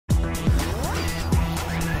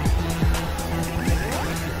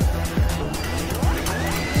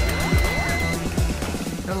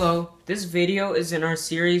Hello, this video is in our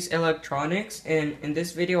series Electronics, and in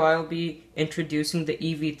this video I'll be introducing the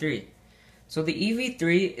EV3. So the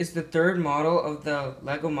EV3 is the third model of the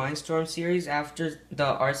LEGO Mindstorm series after the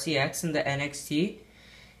RCX and the NXT,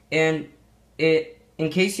 and in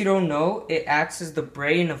case you don't know, it acts as the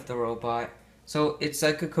brain of the robot. So it's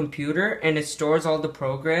like a computer and it stores all the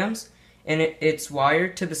programs, and it's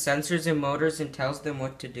wired to the sensors and motors and tells them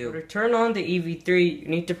what to do. To turn on the EV3, you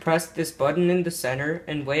need to press this button in the center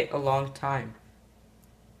and wait a long time.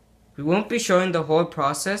 We won't be showing the whole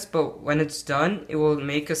process, but when it's done, it will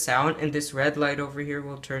make a sound and this red light over here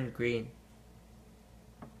will turn green.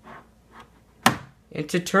 And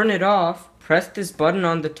to turn it off, press this button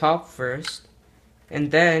on the top first,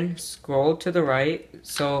 and then scroll to the right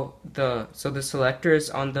so the selector is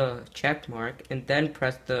on the check mark, and then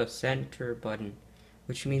press the center button,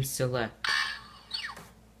 which means select.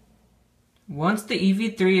 Once the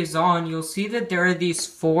EV3 is on, you'll see that there are these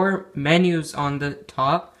 4 menus on the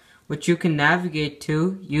top which you can navigate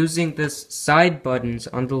to using the side buttons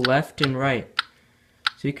on the left and right.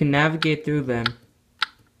 So you can navigate through them.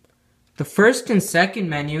 The first and second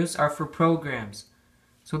menus are for programs.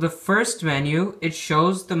 So the first menu, it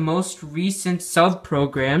shows the most recent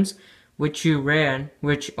sub-programs which you ran,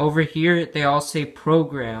 which over here they all say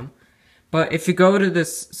program. But if you go to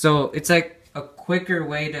this, so it's like a quicker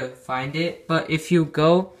way to find it, but if you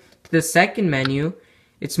go to the second menu,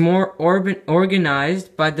 it's more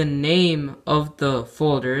organized by the name of the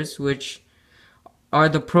folders, which are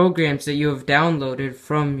the programs that you have downloaded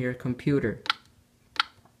from your computer.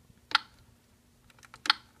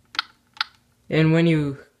 And when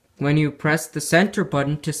you press the center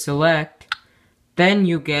button to select, then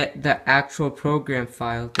you get the actual program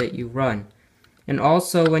file that you run. And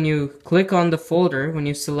also when you click on the folder, when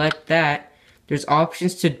you select that, there's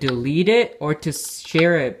options to delete it or to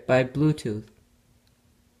share it by Bluetooth.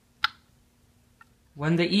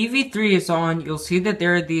 When the EV3 is on, you'll see that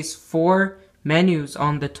there are these 4 menus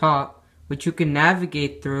on the top, which you can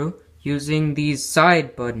navigate through using these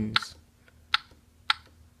side buttons.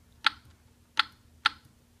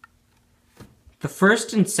 The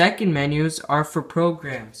first and second menus are for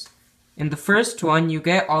programs. In the first one, you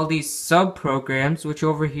get all these sub-programs, which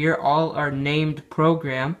over here all are named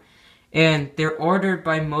program, and they're ordered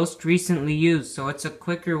by most recently used, so it's a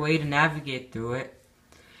quicker way to navigate through it.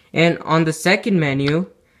 And on the second menu,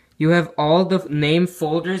 you have all the name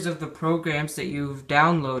folders of the programs that you've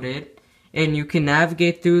downloaded, and you can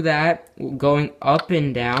navigate through that going up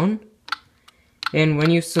and down. And when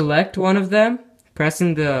you select one of them,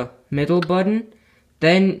 pressing the middle button,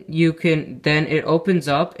 then it opens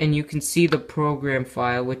up and you can see the program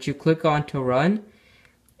file, which you click on to run.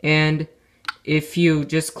 And if you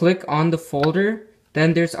just click on the folder,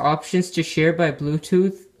 then there's options to share by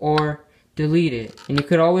Bluetooth or delete it. And you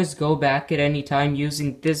could always go back at any time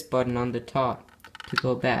using this button on the top to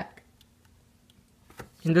go back.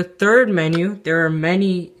 In the third menu, there are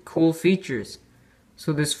many cool features.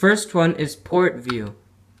 So this first one is port view.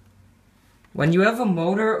 When you have a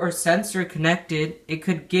motor or sensor connected, it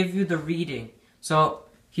could give you the reading. So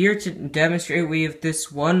here to demonstrate, we have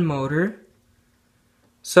this one motor.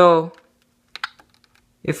 So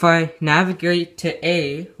if I navigate to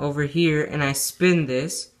A over here and I spin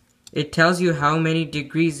this, it tells you how many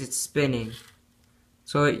degrees it's spinning.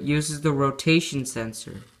 So it uses the rotation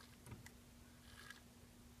sensor.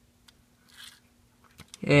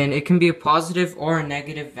 And it can be a positive or a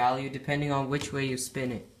negative value depending on which way you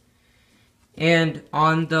spin it. And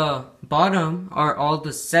on the bottom are all the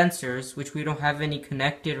sensors, which we don't have any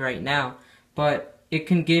connected right now, but it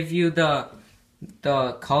can give you the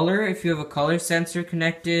color if you have a color sensor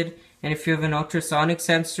connected, and if you have an ultrasonic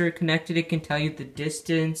sensor connected, it can tell you the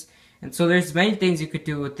distance. And so there's many things you could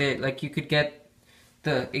do with it, like you could get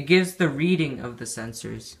it gives the reading of the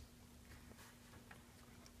sensors.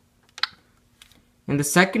 And the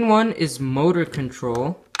second one is motor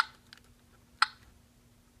control,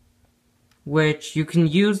 which you can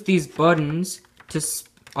use these buttons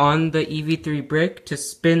on the EV3 brick to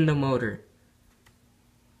spin the motor.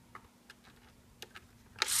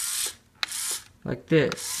 Like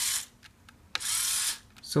this.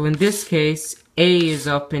 So in this case, A is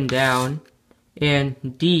up and down,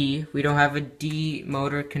 and D, we don't have a D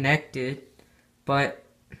motor connected, but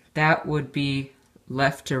that would be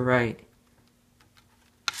left to right.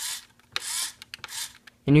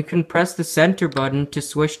 And you can press the center button to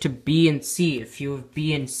switch to B and C if you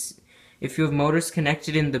have motors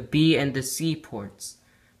connected in the B and the C ports,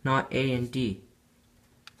 not A and D.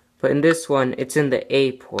 But in this one, it's in the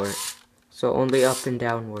A port, so only up and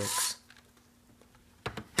down works.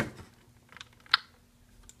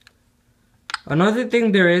 Another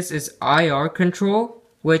thing there is IR control,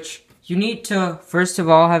 which you need to first of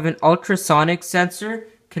all have an ultrasonic sensor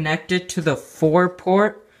connected to the 4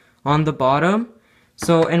 port on the bottom.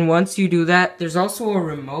 So, and once you do that, there's also a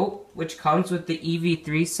remote which comes with the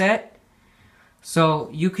EV3 set. So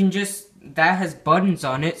you can that has buttons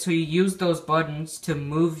on it, so you use those buttons to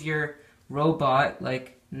move your robot,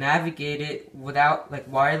 like navigate it without, like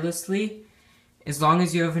wirelessly, as long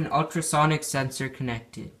as you have an ultrasonic sensor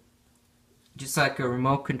connected. Just like a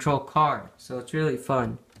remote control car, so it's really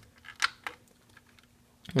fun.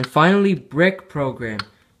 And finally, brick program.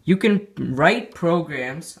 You can write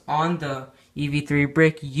programs on the EV3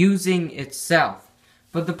 brick using itself.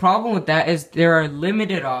 But the problem with that is there are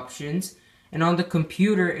limited options, and on the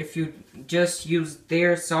computer, if you just use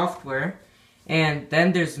their software, and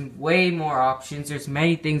then there's way more options, there's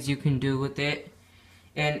many things you can do with it,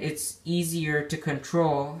 and it's easier to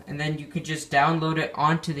control, and then you could just download it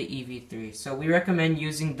onto the EV3. So we recommend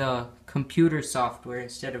using the computer software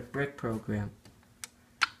instead of brick program.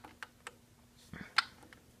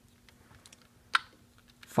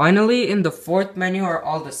 Finally, in the 4th menu are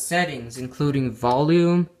all the settings, including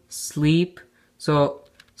volume, sleep. So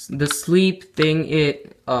the sleep thing,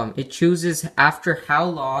 it chooses after how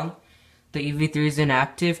long the EV3 is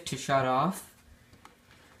inactive to shut off.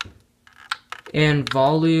 And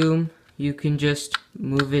volume, you can just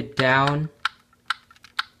move it down.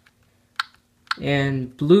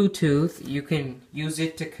 And Bluetooth, you can use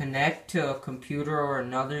it to connect to a computer or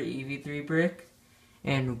another EV3 brick.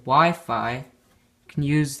 And Wi-Fi, you can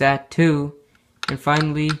use that too. And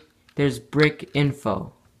finally, there's brick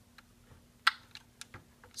info.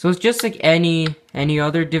 So it's just like any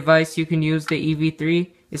other device you can use the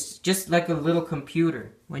EV3. It's just like a little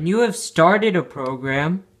computer. When you have started a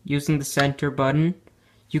program using the center button,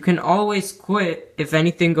 you can always quit if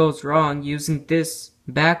anything goes wrong using this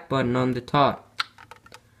back button on the top.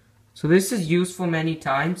 So this is useful many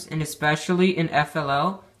times, and especially in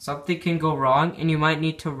FLL, something can go wrong and you might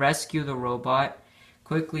need to rescue the robot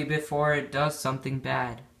quickly before it does something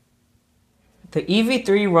bad. The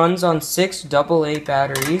EV3 runs on 6 AA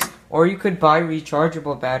batteries, or you could buy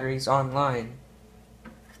rechargeable batteries online.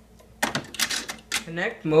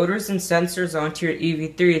 Connect motors and sensors onto your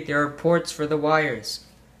EV3. There are ports for the wires.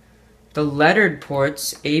 The lettered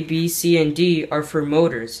ports, A, B, C, and D, are for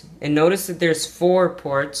motors. And notice that there's 4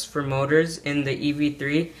 ports for motors in the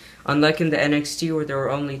EV3, unlike in the NXT where there were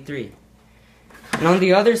only 3. And on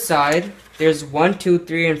the other side, there's 1, 2,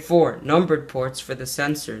 3, and 4 numbered ports for the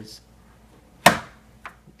sensors.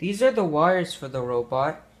 These are the wires for the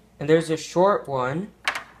robot, and there's a short one,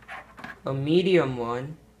 a medium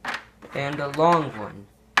one, and a long one.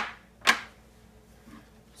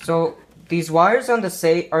 So these wires are the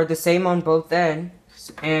same on both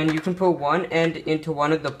ends, and you can put one end into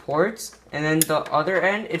one of the ports, and then the other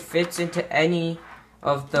end, it fits into any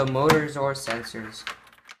of the motors or sensors.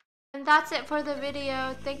 And that's it for the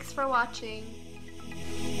video. Thanks for watching.